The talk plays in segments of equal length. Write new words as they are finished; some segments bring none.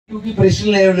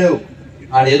ప్రశ్నలు ఏమి లేవు.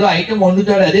 ఆడేదో ఐటెం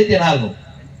వండుతాడు, అదే తినాలి నువ్వు.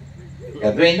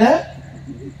 అర్థమైందా?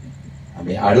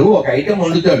 ఆడు ఒక ఐటెం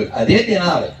వండుతాడు, అదే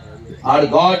తినాలి. ఆడు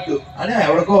గాడ్ అని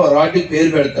ఎవరికో రాడ్కి పేరు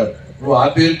పెడతాడు, నువ్వు ఆ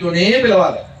పేరుతోనే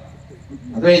పిలవాలి.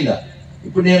 అర్థమైందా?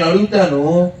 ఇప్పుడు నేను అడుగుతాను,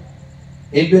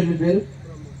 ఏం పేరు మీ పేరు?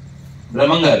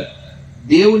 బ్రహ్మం గారు.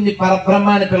 దేవుణ్ణి పరబ్రహ్మ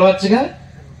అని పిలవచ్చుగా,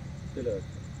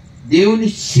 దేవుణ్ణి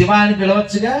శివ అని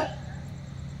పిలవచ్చుగా,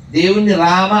 దేవుణ్ణి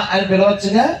రామ అని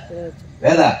పిలవచ్చుగా,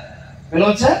 వేదా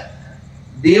పిలవచ్చా?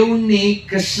 దేవుణ్ణి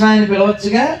కృష్ణ అని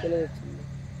పిలవచ్చుగా,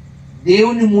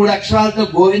 దేవుణ్ణి 3 అక్షరాలతో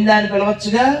గోవింద అని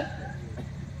పిలవచ్చుగా,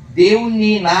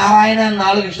 దేవుణ్ణి నారాయణ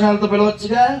 4 అక్షరాలతో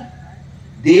పిలవచ్చుగా,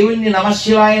 దేవుణ్ణి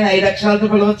నమశివాయ 5 అక్షరాలతో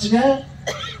పిలవచ్చుగా,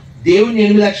 దేవుణ్ణి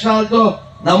 8 అక్షరాలతో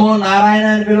నమో నారాయణ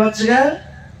అని పిలవచ్చుగా.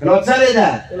 పిలవచ్చా లేదా?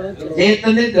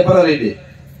 చేస్తుంది దెబ్బరెడ్డి.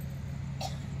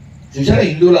 చూసారా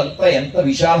హిందువులంతా ఎంత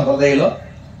విశాల హృదయంలో.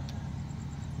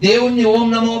 దేవుణ్ణి ఓం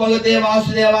నమో భగవతే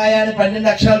వాసుదేవాయ అని 12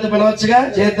 అక్షరాలతో పిలవచ్చుగా.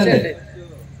 చేతండి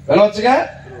పిలవచ్చుగా.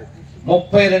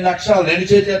 32 అక్షరాలు 2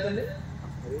 చేతులు ఎత్తండి.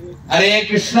 హరే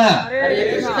కృష్ణ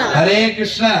హరే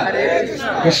కృష్ణ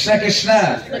కృష్ణ కృష్ణ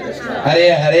హరే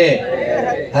హరే,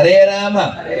 హరే రామ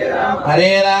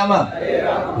హరే రామ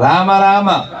రామ రామ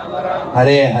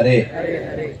హరే హరే.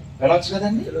 పిలవచ్చు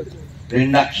కదండి.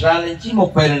 2 అక్షరాల నుంచి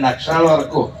 32 అక్షరాల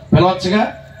వరకు పిలవచ్చుగా.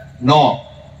 నో,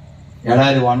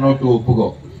 ఎడాది 1 or 2 ఒప్పుకో.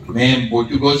 మేము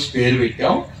బొట్టుకోసి పేరు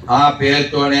పెట్టాం, ఆ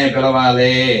పేరుతోనే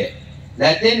పిలవాలి,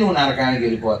 లేకపోతే నువ్వు నరకానికి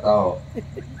వెళ్ళిపోతావు.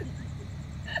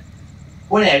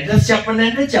 పోనీ అడ్రస్ చెప్పండి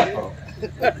అంటే చెప్పరు.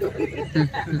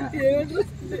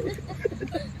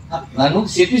 నన్ను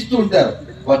శపిస్తూ ఉంటారు.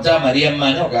 కొచ్చా మరియమ్మ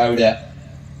అని ఒక ఆవిడ,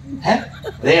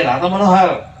 రే రాధ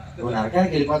మనోహర్ నువ్వు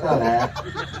నరకానికి వెళ్ళిపోతావురా,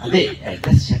 అదే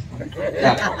అడ్రస్ చెప్పండి.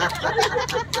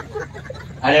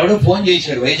 ఆయన ఎవడో ఫోన్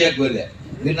చేశాడు, వైజాగ్ గొర్రె.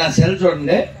 మీరు నా సెల్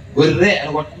చూడండి, గొర్రె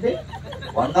అని కొట్టండి,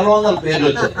 100 పేర్లు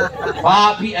వచ్చాయి.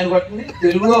 పాపి అని కొట్టండి,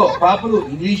 తెలుగులో పాపులు,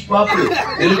 ఇంగ్లీష్ పాపులు,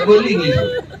 తెలుగు గొర్రెలు, ఇంగ్లీష్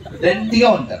రెండుగా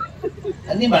ఉంటారు.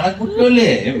 అన్ని మనకు పుట్టోళ్ళే,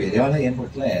 వేరే వాళ్ళ ఏం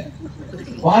పుట్టలే.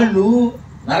 వాళ్ళు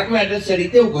నరకం అడ్రస్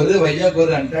అడిగితే గొర్రె, వైజాగ్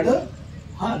గొర్రె అంటాడు,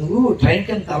 నువ్వు ట్రైన్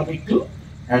కింద తలపెట్టు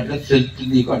అడ్రస్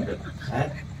తెలుస్తుంది నీకు అంటాడు.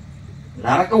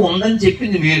 నరకం ఉందని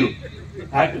చెప్పింది మీరు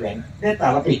కాబట్టి వెంటనే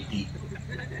తలపెట్టి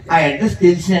ఆ అడ్రస్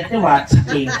తెలిసినట్టే వాట్సాప్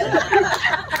చేయండి.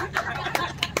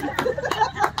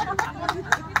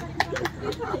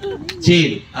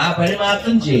 చేయరు, ఆ పని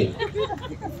మాత్రం చేయరు.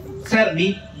 సార్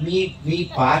మీ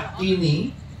పార్టీని,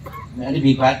 అంటే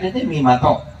మీ పార్టీ అంటే మీ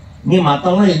మతం, మీ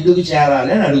మతంలో ఎందుకు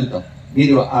చేరాలి అని అడుగుతాం.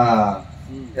 మీరు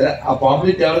ఆ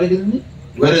పాంప్లెట్ ఎవరి దగ్గర ఉంది?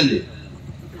 గొర్రెలది.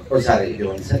 ఒకసారి ఇది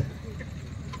ఇవ్వండి సార్.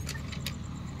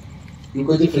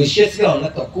 ఇంకొంచెం ఫ్రెషియస్ గా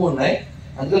ఉన్నాయి, తక్కువ ఉన్నాయి,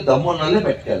 అందులో దమ్ము ఉన్న వాళ్ళే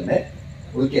పెట్టుకెళ్ళండి.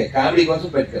 ఓకే, కామెడీ కోసం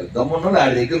పెట్టుకెళ్ళి. దమ్ము ఉన్న వాళ్ళు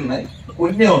ఆడి దగ్గర ఉన్నాయి,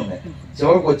 కొన్నే ఉన్నాయి,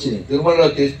 చివరికి వచ్చినాయి. తిరుమలలో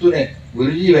తెస్తూనే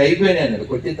గురుజీ అయిపోయినాయి అన్నాడు,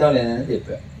 కొట్టిద్దాం లేదని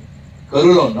చెప్పా.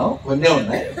 కరువులో ఉన్నాం, కొన్నే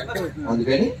ఉన్నాయి,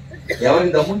 అందుకని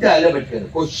ఎవరికి దమ్ముంటే అదే పెట్టుకెళ్ళి.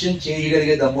 క్వశ్చన్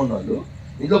చేయగలిగే దమ్మున్న వాళ్ళు.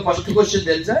 ఇందులో ఫస్ట్ క్వశ్చన్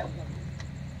తెలుసా?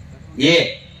 ఏ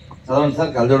చదవండి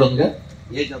సార్, కలదోడు ఉందిగా,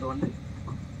 ఏ చదవండి.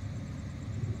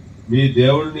 మీ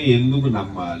దేవుడిని ఎందుకు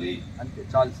నమ్మాలి అంటే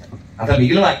చాలు సార్, అసలు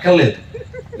మిగిలిన అక్కర్లేదు.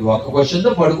 ఈ ఒక్క క్వశ్చన్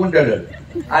తో పడుకుంటాడు.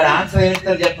 అది ఆన్సర్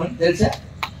ఏంటో చెప్పండి. తెలుసా?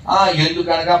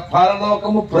 ఎందుకనగా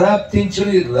పరలోకము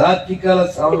ప్రాప్తించుని రాత్రికాల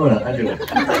శ్రవణ అంటాడు.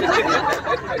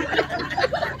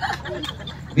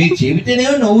 మీరు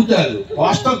చెబితేనేమో నవ్వుతారు.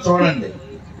 పోస్టర్ చూడండి.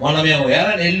 మొన్న మేము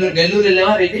నెల్లూరు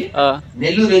వెళ్ళామా రెడ్డి?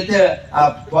 నెల్లూరు వెళ్తే ఆ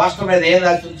పోస్టర్ మీద ఏం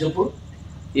రాస్తుంది చెప్పు?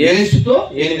 యేసుతో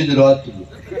 8 రాత్రులు.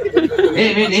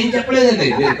 నేను చెప్పలేదండి,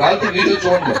 మీరు కావాలంటే వీడియో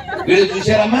చూడండి. వీడియో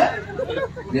చూసారమ్మా?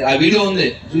 ఆ వీడియో ఉంది,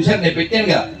 చూసారు, నేను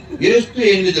పెట్టానుగా. యేసుతో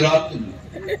 8 రాత్రులు.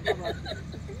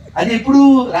 అది ఎప్పుడు?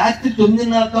 రాత్రి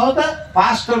 9:30 తర్వాత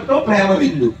పాస్టర్ తో ప్రేమ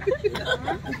విందు.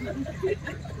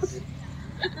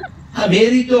 ఆ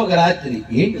మేరీతో ఒక రాత్రి.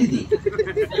 ఏంటిది?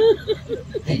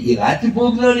 ఈ రాత్రి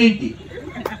పోగులో ఏంటి?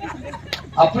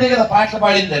 అప్పుడే కదా పాటలు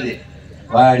పాడింది అది.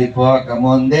 వాడిపోక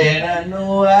ముందే నన్ను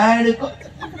వాడుకో.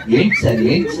 ఏంటి సార్,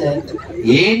 ఏంటి సార్,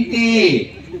 ఏంటి,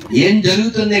 ఏం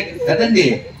జరుగుతుంది కదండి?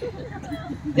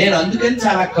 నేను అందుకని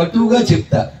చాలా కటువుగా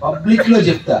చెప్తా, పబ్లిక్ లో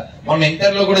చెప్తా. మొన్న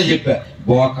ఇంటర్లో కూడా చెప్పా,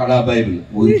 బోకడా బైబిల్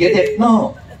ఊరికే తిట్టినాం.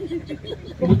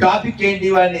 ఇప్పుడు టాపిక్ ఏంటి?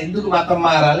 వాడిని ఎందుకు మతం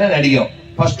మారాలి అని అడిగాం.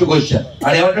 ఫస్ట్ క్వశ్చన్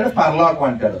వాడు ఏమంటాడు? పరలోకం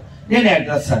అంటాడు. నేను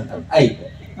అడ్రస్ అంటాను.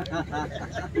 అయిపోయి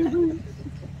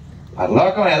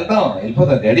పరలోకం వెళ్తాం,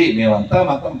 వెళ్ళిపోతాం డాడీ, మేమంతా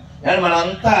మతం.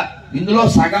 మనంతా ఇందులో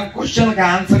సగం క్వశ్చన్ కి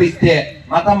ఆన్సర్ ఇస్తే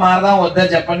మతం మారదాం వద్దా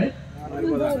చెప్పండి?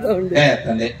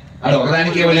 ఎత్తండి. అది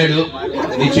ఒకదానికి ఇవ్వలేడు.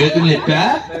 నీ చేతులు చెప్పా,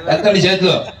 ఎత్తండి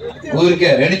చేతిలో. ఊరికే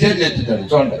 2 చేతులు ఎత్తుతాడు.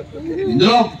 చూడండి,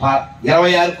 ఇందులో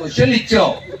 26 క్వశ్చన్లు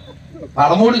ఇచ్చాం.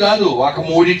 13 కాదు, ఒక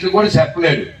 3 కూడా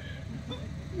చెప్పలేడు.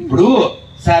 ఇప్పుడు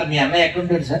సార్ మీ అన్నయ్య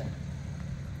ఎక్కడుంటాడు సార్?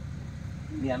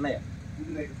 మీ అన్నయ్య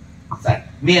సార్,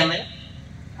 మీ అన్నయ్య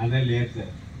అన్నయ్య లేదు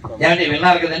సార్. ఏమంటే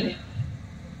విన్నారు కదండి,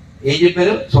 ఏం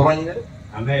చెప్పారు సుబ్రహ్మణ్యం గారు?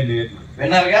 అన్నయ్య లేదు.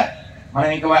 విన్నారుగా. మనం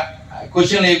ఇంకా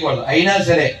క్వశ్చన్ వేయకూడదు. అయినా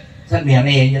సరే సార్ మీ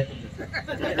అన్నయ్య ఏం చేస్తారు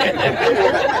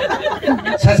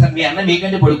సార్? సార్ మీ అన్న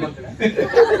మీకంటే పడుకుంటాడా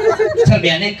సార్? మీ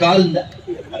అన్నయ్య కాలు ఉందా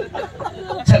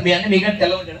సార్? మీ అన్నయ్య మీకంటే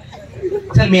తెల్ల ఉంటాడా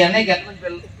సార్? మీ అన్నయ్యకి ఎంతమంది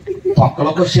పిల్లలు?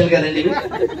 పక్కలో క్వశ్చన్ కదండి ఇవి.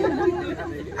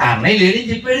 ఆ అన్నయ్య లేడని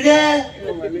చెప్పాడుగా,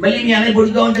 మళ్ళీ మీ అన్నయ్య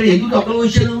పొడుగ్గా ఉంటాడు ఎందుకు ఒక్కల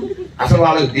క్వశ్చన్? అసలు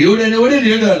వాళ్ళకి దేవుడు అనేవాడే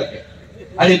లేడు. వాళ్ళకి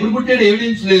వాడు ఎప్పుడు పుట్టాడు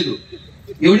ఎవిడెన్స్ లేదు.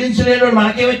 ఎవిడెన్స్ లేడు వాడు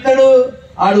మనకేమిస్తాడు?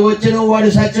 వాడు వచ్చను, వాడు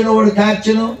సచ్చను, వాడు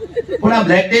కార్చను. ఇప్పుడు ఆ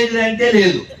బ్లడ్ అంటే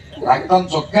లేదు. రక్తం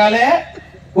చుక్కాలే,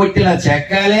 కొట్టిన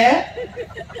చెక్కాలే,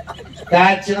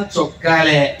 కార్చిన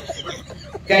చుక్కాలే,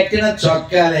 కట్టిన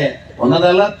చొక్కాలే,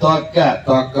 ఉన్నదల్లా తొక్క.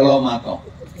 తొక్కలో మతం.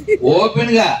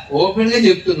 ఓపెన్ గా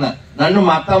చెప్తున్నా, నన్ను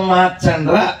మతం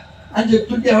మార్చండ్రా అని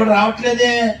చెప్తుంటే ఎవడు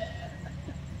రావట్లేదే.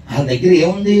 వాళ్ళ దగ్గర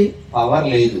ఏముంది? పవర్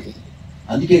లేదు.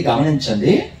 అందుకే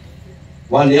గమనించండి,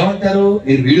 వాళ్ళు ఏమంటారు,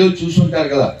 మీరు వీడియోలు చూసుంటారు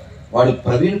కదా, వాడు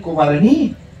ప్రవీణ్ కుమార్ అని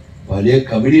వాళ్ళే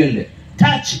కమెడియన్లే.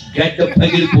 టచ్ గడ్డ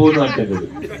పగిలిపోను అంటాడు.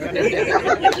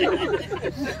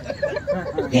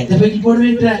 గడ్డ పగిలిపోవడం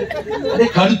ఏంట్రా? అదే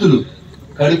కడుతులు,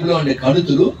 కడుపులో ఉండే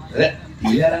కడుతులు.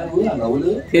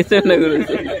 నవ్వులు.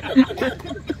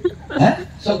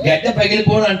 సో గడ్డ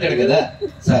పగిలిపోను అంటాడు కదా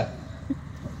సార్,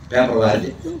 పేపర్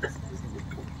రాజే.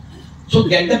 సో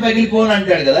గడ్డ పగిలిపోను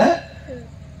అంటాడు కదా,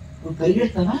 నువ్వు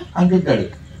పరిగెడతావా అంటుంటాడు.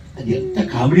 అది ఎంత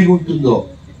కామెడీగా ఉంటుందో.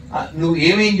 నువ్వు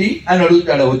ఏమైంది అని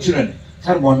అడుగుతాడు వచ్చినండి.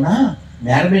 సార్ మొన్న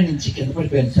మేరబెన్ నుంచి కింద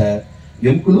పడిపోయాను సార్,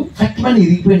 ఎముకలు ఫట్మని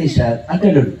ఇరిగిపోయినాయి సార్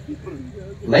అంటాడు.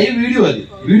 లైవ్ వీడియో అది.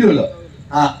 వీడియోలో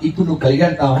ఇప్పుడు నువ్వు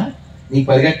పరిగెడతావా, నీకు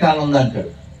పరిగెట్టాలని ఉందా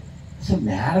అంటాడు. అసలు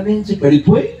మేరబెంచి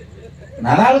పడిపోయి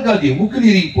నరాలు కాదు ఎముకలు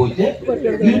ఇరిగిపోతే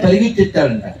వీడు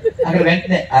పరిగెత్తిస్తాడంట. అక్కడ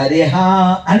వెంటనే అరేహా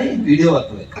అని వీడియో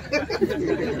వస్తుంది.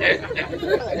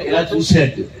 ఇలా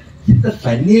చూసినట్టు ఇంత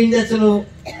ఫన్నీ ఏంటి అసలు.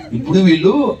 ఇప్పుడు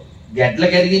వీళ్ళు గడ్డలు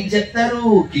కరిగించేస్తారు,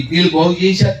 కిడ్నీలు బాగు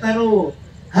చేసేస్తారు,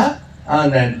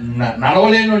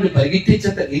 నడవలేని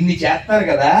పరిగెత్తించేస్తారు. ఇన్ని చేస్తారు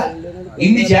కదా.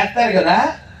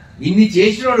 ఇన్ని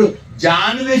చేసినోడు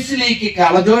జాన్ వెస్లీకి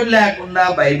కలజోడు లేకుండా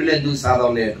బైబిల్ ఎందుకు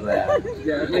చదవలేడురా?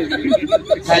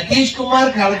 సతీష్ కుమార్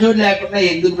కలజోడు లేకుండా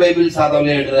ఎందుకు బైబిల్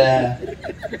చదవలేడురా?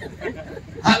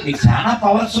 మీకు చాలా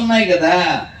పవర్స్ ఉన్నాయి కదా,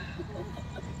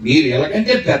 మీరు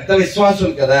వీళ్ళకంటే పెద్ద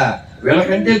విశ్వాసులు కదా,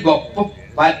 వీళ్ళకంటే గొప్ప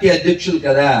పార్టీ అధ్యక్షులు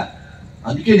కదా.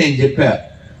 అందుకే నేను చెప్పా,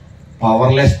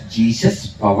 పవర్లెస్ జీసస్,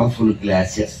 పవర్ఫుల్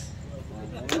గ్లాసెస్.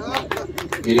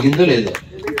 జరిగిందో లేదో.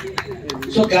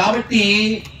 సో కాబట్టి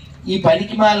ఈ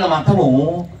పనికి మాలిన మతము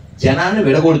జనాన్ని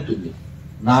విడగొడుతుంది.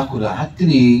 నాకు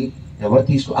రాత్రి ఎవరు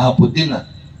పొద్దున్న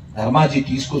ధర్మాజీ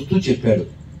తీసుకొస్తూ చెప్పాడు,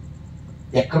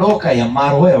 ఎక్కడో ఒక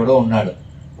ఎంఆర్ఓ ఎవడో ఉన్నాడు,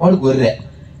 వాడు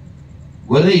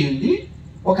గొర్రె ఉంది,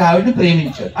 ఒక ఆవిడని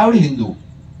ప్రేమించాడు. ఆవిడ హిందువు.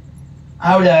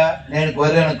 ఆవిడ నేను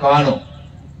గొర్రెను కాను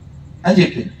అని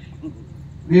చెప్పింది.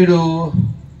 వీడు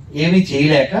ఏమీ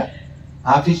చేయలేక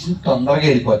ఆఫీస్ నుంచి తొందరగా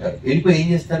వెళ్ళిపోతాడు. వెళ్ళిపోయి ఏం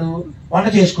చేస్తాడు? వంట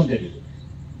చేసుకుంటాడు.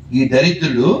 ఈ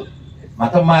దరిద్రుడు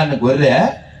మతం మారిన గొర్రె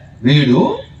వీడు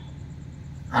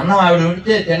అన్నం ఆవిడ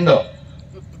వండితే తిండో.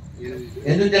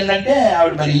 ఎందుకు తిండంటే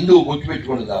ఆవిడ మరి హిందువు బొట్టు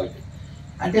పెట్టుకోడు కాబట్టి.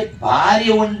 అంటే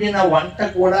భార్య వండిన వంట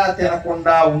కూడా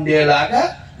తినకుండా ఉండేలాగా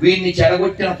వీడిని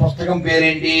చెడగొట్టిన పుస్తకం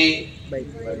పేరేంటి?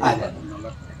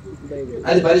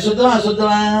 అది పరిశుద్ధమా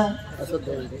అశుద్ధమా?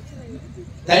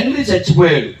 తండ్రి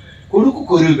చచ్చిపోయాడు, కొడుకు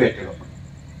కొరివి పెట్టడం.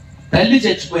 తల్లి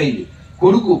చచ్చిపోయింది,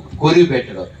 కొడుకు కొరివి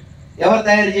పెట్టడం. ఎవరు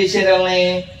తయారు చేశారు వాళ్ళని?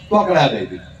 ఒకడా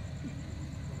బేబీ.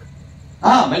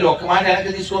 మళ్ళీ ఒక్క మాట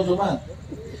వెనక్కి తీసుకోండి సుమా.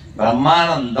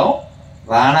 బ్రహ్మానందం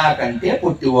రాణా కంటే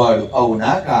పుట్టివాడు,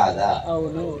 అవునా కాదా?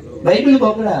 బైబిల్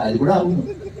ఒకడా, అది కూడా అవును.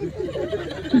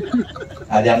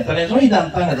 అది అంత నిజం, ఇది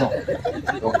అంతా నిజం.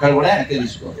 ఒక్కడు కూడా వెనక్కి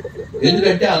తీసుకోండి.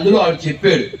 ఎందుకంటే అందులో ఆవిడ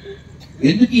చెప్పాడు.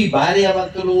 ఎందుకు ఈ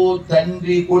భార్యాభర్తలు,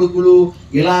 తండ్రి కొడుకులు,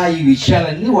 ఇలా ఈ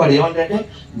విషయాలన్నీ వాడు ఏమంటే,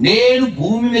 నేను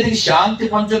భూమి మీదకి శాంతి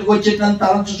పంచడికి వచ్చేటంత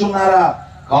తలంచుచున్నారా?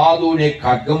 కాదు, నేను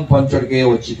ఖడ్గం పంచడికే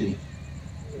వచ్చి తిని.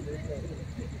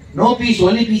 No piece,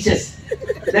 only pieces.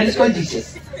 That is called Jesus.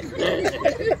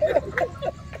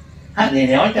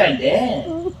 నేనేమంటా అంటే,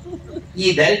 ఈ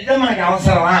దరిద్రం మనకు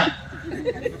అవసరమా?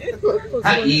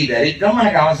 ఈ దరిద్రం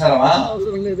మనకు అవసరమా?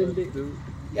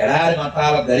 ఎడారి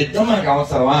మతాల దరిద్రం మనకు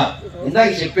అవసరమా?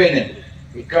 ఇందాక చెప్పాను నేను,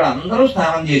 ఇక్కడ అందరూ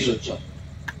స్నానం చేసి వచ్చాం.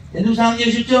 ఎందుకు స్నానం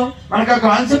చేసి వచ్చాం? మనకు ఆ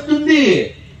కాన్సెప్ట్ ఉంది.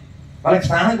 వాళ్ళకి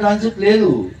స్నానం కాన్సెప్ట్ లేదు,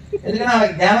 ఎందుకంటే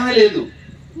వాళ్ళకి జ్ఞానమే లేదు.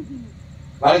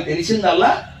 వాళ్ళకి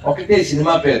తెలిసిందల్లా ఒకటే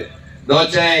సినిమా పేరు,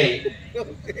 దోచాయ్.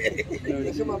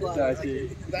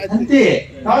 అంతే,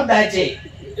 దాచేయి.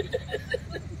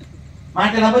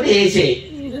 మాట రాకపోతే వేసే,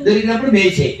 దొరికినప్పుడు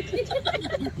వేసే.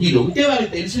 ఇది ఒకటే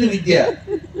వాళ్ళకి తెలిసిన విద్య.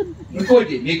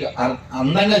 ఇంకోటి మీకు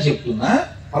అందంగా చెప్తున్నా,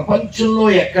 ప్రపంచంలో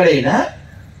ఎక్కడైనా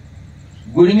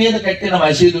గుడి మీద కట్టిన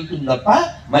మసీదు ఉంటుంది తప్ప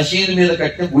మసీదు మీద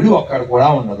కట్టిన గుడి ఒక్కడ కూడా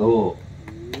ఉండదు.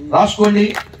 రాసుకోండి.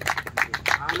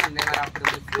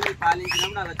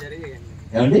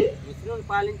 ఏమండి?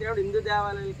 హిందూ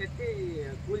దేవాలయాలు కట్టి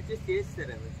కూల్చేసి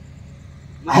చేస్తారు.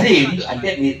 అదే అంటే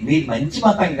మీరు మంచి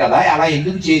మతం కదా, అలా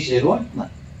ఎందుకు చేశారు అంటున్నా.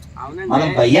 మనం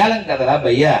బయ్యాలం కదరా,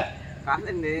 భయ్యా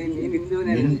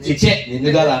నిన్ను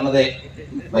కాదు అన్నదే.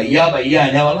 భయ్యా భయ్యా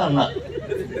అనేవాళ్ళు అన్నా.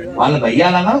 వాళ్ళు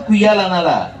బయ్యాలన్నా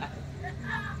కుయ్యాలన్నారా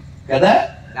కదా.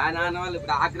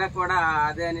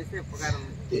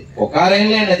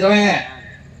 పుకారేంలే, నిజమే.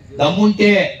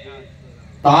 దమ్ముంటే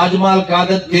తాజ్ మహల్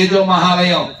కాదు, తేజో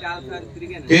మహాలయం,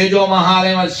 తేజో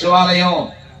మహాలయం శివాలయం.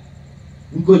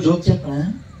 ఇంకో జోక్ చెప్పనా,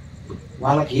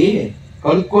 వాళ్ళకి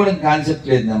కడుక్కోవడం కాన్సెప్ట్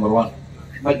లేదు. నెంబర్ 1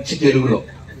 మంచి తెలుగులో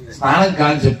స్నానం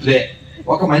కాన్సెప్ట్లే,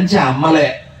 ఒక మంచి అమ్మలే,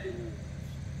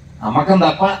 అమ్మకం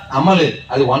తప్ప అమ్మలేదు.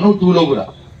 అది 1, 2లో కూడా.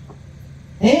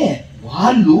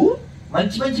 వాళ్ళు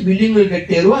మంచి మంచి బిల్డింగ్లు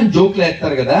కట్టారు అని జోకులు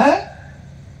వేస్తారు కదా.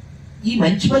 ఈ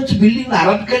మంచి మంచి బిల్డింగ్లు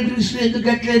అరబ్ కంట్రీస్ లో ఎందుకు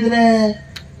కట్టలేదురా?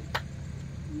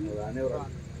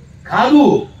 కాదు,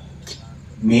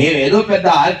 మేమేదో పెద్ద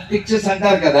ఆర్కిటెక్చర్స్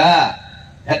అంటారు కదా,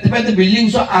 పెద్ద పెద్ద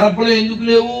బిల్డింగ్స్ అరబ్ లో ఎందుకు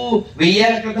లేవు? 1000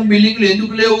 ఏళ్ల క్రితం బిల్డింగ్లు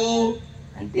ఎందుకు లేవు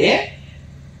అంటే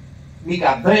మీకు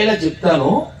అర్థమయ్యేలా చెప్తాను.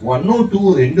 1, 2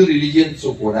 రెండు రిలీజియన్స్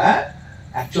కూడా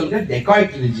యాక్చువల్ గా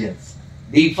dacoit religions.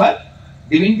 D for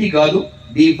divinity కాదు,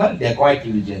 డి ఫర్ డెకాయిట్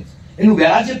రిలీజియన్స్. నువ్వు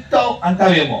ఎలా చెప్తావు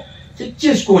అంటావేమో, చెక్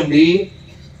చేసుకోండి.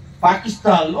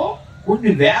 పాకిస్తాన్ లో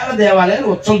కొన్ని వేల దేవాలయాలు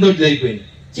ఉచ్చలదొడ్లు అయిపోయినాయి.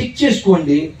 చెక్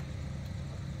చేసుకోండి.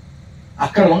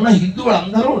 అక్కడ ఉన్న హిందువులు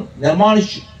అందరూ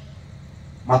నిర్మానుష్యం,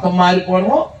 మతం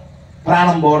మారిపోవడమో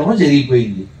ప్రాణం పోవడమో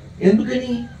జరిగిపోయింది.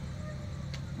 ఎందుకని?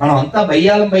 మనం అంతా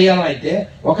బయ్యాలం అయితే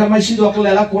ఒకరి మసీదు ఒకరు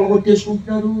ఎలా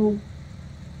కూలగొట్టేసుకుంటున్నారు.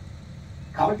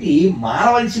 కాబట్టి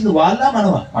మారవలసింది వాళ్ళ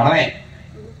మనమే.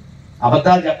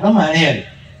 అబద్ధాలు చెప్పడం మానేయాలి.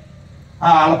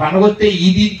 వాళ్ళ పండుగ వస్తే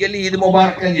ఈదీకి వెళ్ళి ఈద్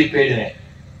ముబారక్ అని చెప్పాడు.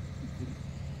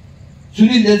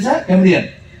 సునీల్ తెలుసా, కెమెడియన్,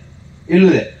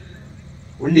 ఇల్లుదే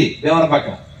ఉండి దేవన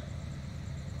పక్కన.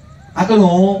 అతను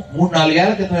 3-4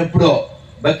 ఏళ్ల క్రితం ఎప్పుడో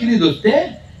బక్రీద్ వస్తే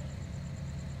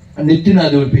నెత్తిన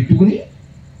అది పెట్టుకుని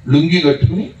లుంగి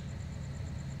కట్టుకుని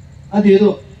అదేదో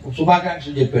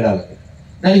శుభాకాంక్షలు చెప్పాడు వాళ్ళకి.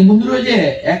 దానికి ముందు రోజే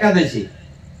ఏకాదశి,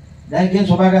 దానికి ఏం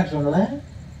శుభాకాంక్షలు ఉండదా?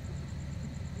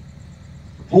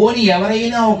 పోనీ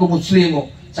ఎవరైనా ఒక ముస్లిము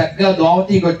చక్కగా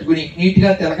దోవతి కట్టుకుని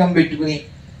నీట్గా తిలకం పెట్టుకుని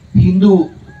హిందూ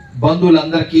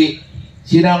బంధువులందరికీ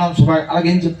శ్రీరామం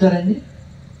అలాగేం చెప్తారండి?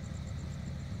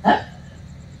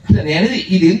 నేనది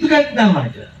ఇది ఎందుకు అంటున్నాను,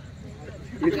 మనకి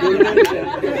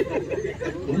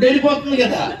ఉండేపోతుంది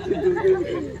కదా.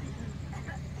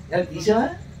 తీసావా?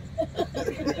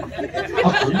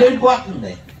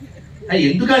 ఉండేపోతుంది.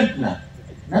 ఎందుకు అంటున్నా?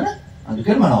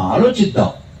 అందుకని మనం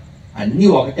ఆలోచిద్దాం, అన్ని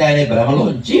ఒకటే అనే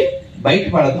భ్రమలోంచి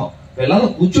బయటపడదాం, పిల్లలు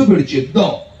కూర్చోబెట్టి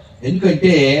చెప్దాం.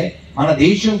 ఎందుకంటే మన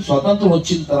దేశం స్వతంత్రం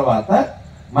వచ్చిన తర్వాత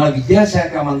మన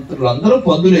విద్యాశాఖ మంత్రులు అందరూ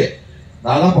పందులే,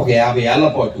 దాదాపు ఒక 50 ఏళ్ల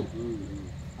పాటు.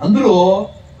 అందులో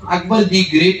అక్బర్ ది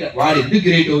గ్రేట్, వాడు ఎందుకు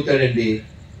గ్రేట్ అవుతాడండి?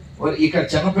 ఇక్కడ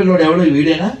చిన్నపిల్లోడు ఎవడో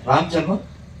వీడేనా? రామ్ చరణ్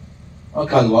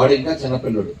కాదు, వాడు ఇంకా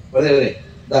చిన్నపిల్లోడు. ఎవరే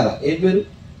దారా, ఏం పేరు?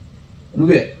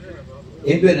 నువ్వే,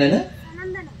 ఏం పేరు నాయనా?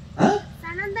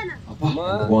 అబ్బా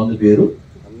బాగుంది పేరు,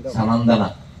 సనందన.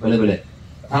 వెలవెలే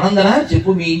సనందన, చెప్పు.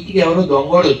 మీ ఇంటికి ఎవరో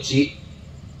దొంగోడు వచ్చి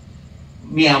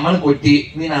మీ అమ్మని కొట్టి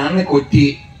మీ నాన్నని కొట్టి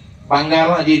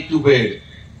బంగారం అది ఎత్తుకుపోయాడు.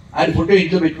 ఆడి ఫోటో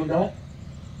ఇంట్లో పెట్టుకుంటావా?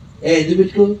 ఎందుకు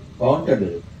పెట్టుకో, బాగుంటాడు.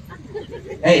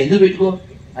 ఎందుకు పెట్టుకో,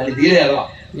 అది తీరే ఎలా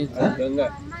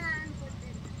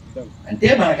అంటే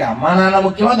మనకి అమ్మా నాన్న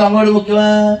ముఖ్యమా, దొంగోడు ముఖ్యమా?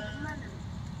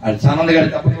 అది సనంద గారి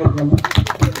తప్పకుండా.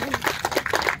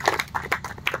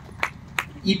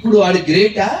 ఇప్పుడు వాడు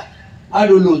గ్రేటా?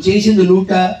 ఆడు చేసింది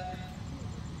లూటా?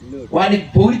 వాడిని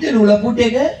పొగిడితే నువ్వు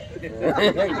లప్పుటేగా.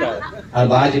 అది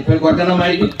బాగా చెప్పాడు. కొట్టనా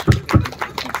వాడికి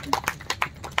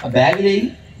ఆ బ్యాగ్ లేయి,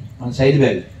 మన సైడ్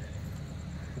బ్యాగ్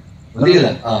ఉంది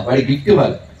కదా, వాడికి గిఫ్ట్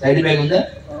ఇవ్వాలి. సైడ్ బ్యాగ్ ఉందా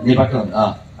నీ పక్కన?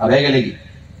 ఆ బ్యాగ్ అడిగి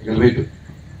ఇక్కడ పెట్టు.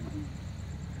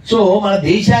 సో మన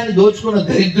దేశాన్ని దోచుకున్న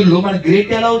దరిద్రులు మన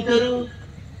గ్రేట్ ఎలా అవుతారు?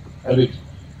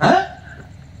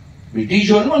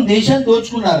 బ్రిటిష్ వాళ్ళు మన దేశాన్ని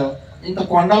దోచుకున్నారు. ఇంత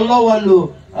కొండల్లో వాళ్ళు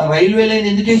రైల్వే లైన్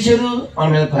ఎందుకు వేసారు? మన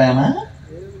మీద ప్రేమ.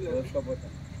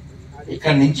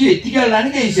 ఇక్కడ నుంచి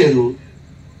ఎత్తికెళ్ళడానికి వేసారు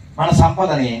మన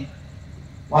సంపదని.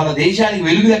 వాళ్ళ దేశానికి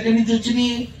వెలుగులు ఎక్కడి నుంచి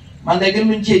వచ్చినాయి? మన దగ్గర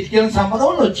నుంచి ఎత్తికెళ్ళిన సంపద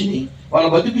వాళ్ళు వచ్చినాయి. వాళ్ళ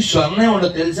బతుకు స్వర్ణే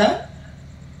ఉండదు తెలుసా?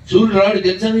 సూర్యుడు రాడు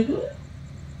తెలుసా మీకు?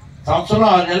 సంవత్సరంలో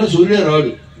 6 నెలలు సూర్యుడే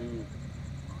రాడు.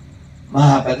 మా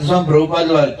పెద్ద స్వామి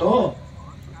ప్రభుపాదుల వారితో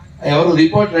ఎవరు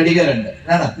రిపోర్ట్ అడిగారండి.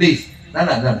 నాన్న ప్లీజ్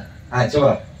నాన్న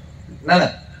చివర నాన్న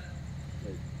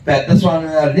పెద్ద స్వామి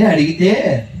గారిని అడిగితే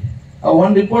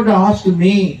one report ask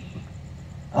me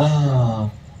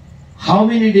how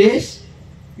many days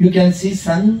you can see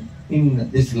son in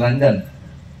this London.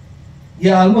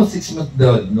 Almost 6 months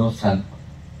no sun.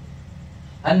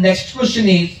 And next question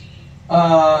is,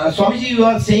 Swamiji, you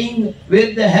are saying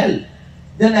where the hell?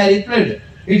 Then I replied,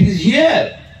 it is here.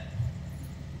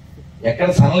 ఎక్కడ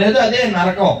sun లేదు అదే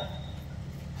నరకం.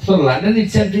 So London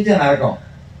itself ఇచ్చే నరకం.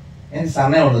 నేను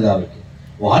సన్నే ఉండదు కాబట్టి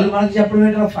వాళ్ళు మనకు చెప్పడం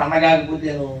ఏంటో ఫన్న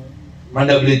కాకపోతేను మన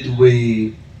డబ్బులు ఎత్తుకుపోయి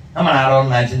మన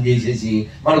ఆడవాళ్ళు నాశనం చేసేసి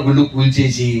మన గుళ్ళు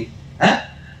కూల్చేసి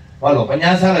వాళ్ళు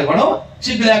ఉపన్యాసాలు ఇవ్వడం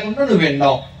సిగ్గు లేకుండా నువ్వు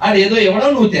వినడం, ఆడు ఏదో ఇవ్వడం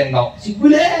నువ్వు తినడం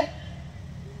సిగ్గులే.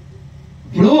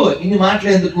 ఇప్పుడు ఇన్ని మాటలు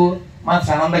ఎందుకు? మా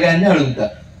సనంద గారిని అడుగుతా,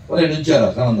 నుంచారు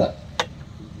సనంద,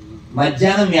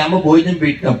 మధ్యాహ్నం మీ అమ్మ భోజనం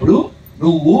పెట్టినప్పుడు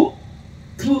నువ్వు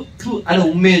అని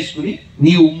ఉమ్మేసుకుని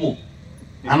నీ ఉమ్ము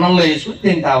అన్నంలో వేసుకుని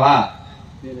తింటావా?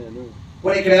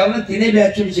 ఇప్పుడు ఇక్కడ ఎవరైనా తినే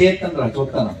బ్యాచ్లు చేయొద్దంటారా?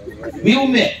 చూస్తాను మీ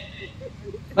ఉమ్మే.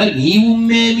 మరి మీ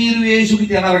ఉమ్మే మీరు వేసుకు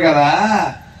తినరు కదా.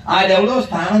 ఆడెవడో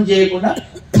స్నానం చేయకుండా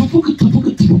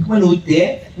తుపుకుమని ఊస్తే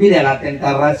మీరు ఎలా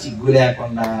తింటారా సిగ్గు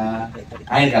లేకుండా?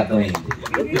 ఆయనకు అర్థమైంది.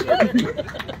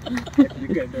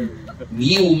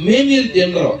 మీ ఉమ్మే మీరు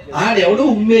తినరు, ఆడెవడో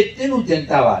ఉమ్మేస్తే నువ్వు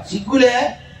తింటావా? సిగ్గులే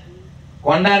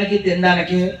కొనడానికి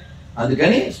తినడానికి.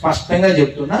 అందుకని స్పష్టంగా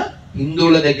చెప్తున్నా,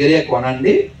 హిందువుల దగ్గరే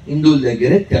కొనండి, హిందువుల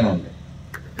దగ్గరే తినండి.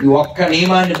 ఈ ఒక్క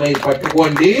నియమాన్ని మీరు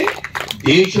పట్టుకోండి.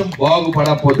 దేశం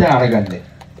బాగుపడకపోతే అడగండి.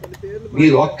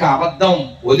 మీరు ఒక్క అబద్ధం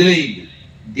వదిలేయండి,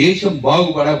 దేశం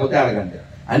బాగుపడకపోతే అడగండి.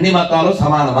 అన్ని మతాలు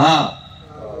సమానమా?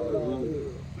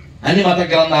 అన్ని మత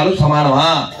గ్రంథాలు సమానమా?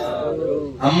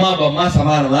 అమ్మ బొమ్మ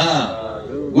సమానమా?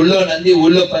 గుళ్ళో నంది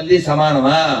ఊళ్ళో పంది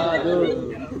సమానమా?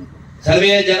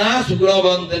 సర్వే జన సుఖనో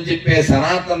భవంతు అని చెప్పే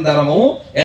సనాతన ధర్మము